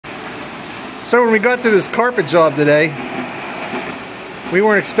So when we got to this carpet job today, we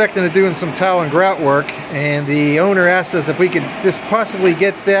weren't expecting to do some tile and grout work, and the owner asked us if we could just possibly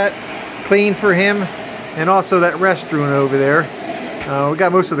get that clean for him, and also that restroom over there. We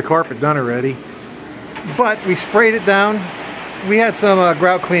got most of the carpet done already, but we sprayed it down. We had some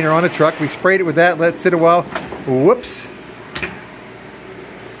grout cleaner on the truck. We sprayed it with that, let it sit a while. Whoops.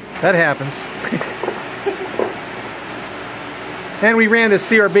 That happens. And we ran the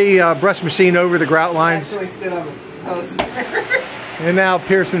CRB brush machine over the grout lines. Actually stood on the post there. And now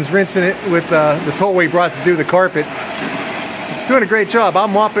Pearson's rinsing it with the tollway he brought to do the carpet. It's doing a great job. I'll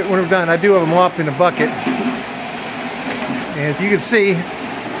mop it when we're done. I do have a mop in the bucket. And if you can see,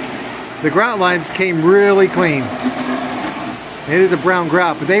 the grout lines came really clean. It is a brown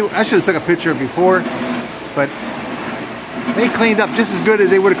grout, but I should have took a picture of it before, but they cleaned up just as good as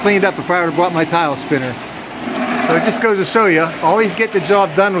they would have cleaned up if I would have brought my tile spinner. So it just goes to show you, always get the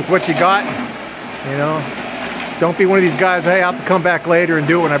job done with what you got. You know, don't be one of these guys, hey, I'll have to come back later and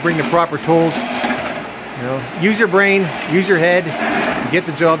do it when I bring the proper tools. You know, use your brain, use your head, and get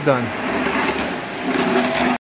the job done.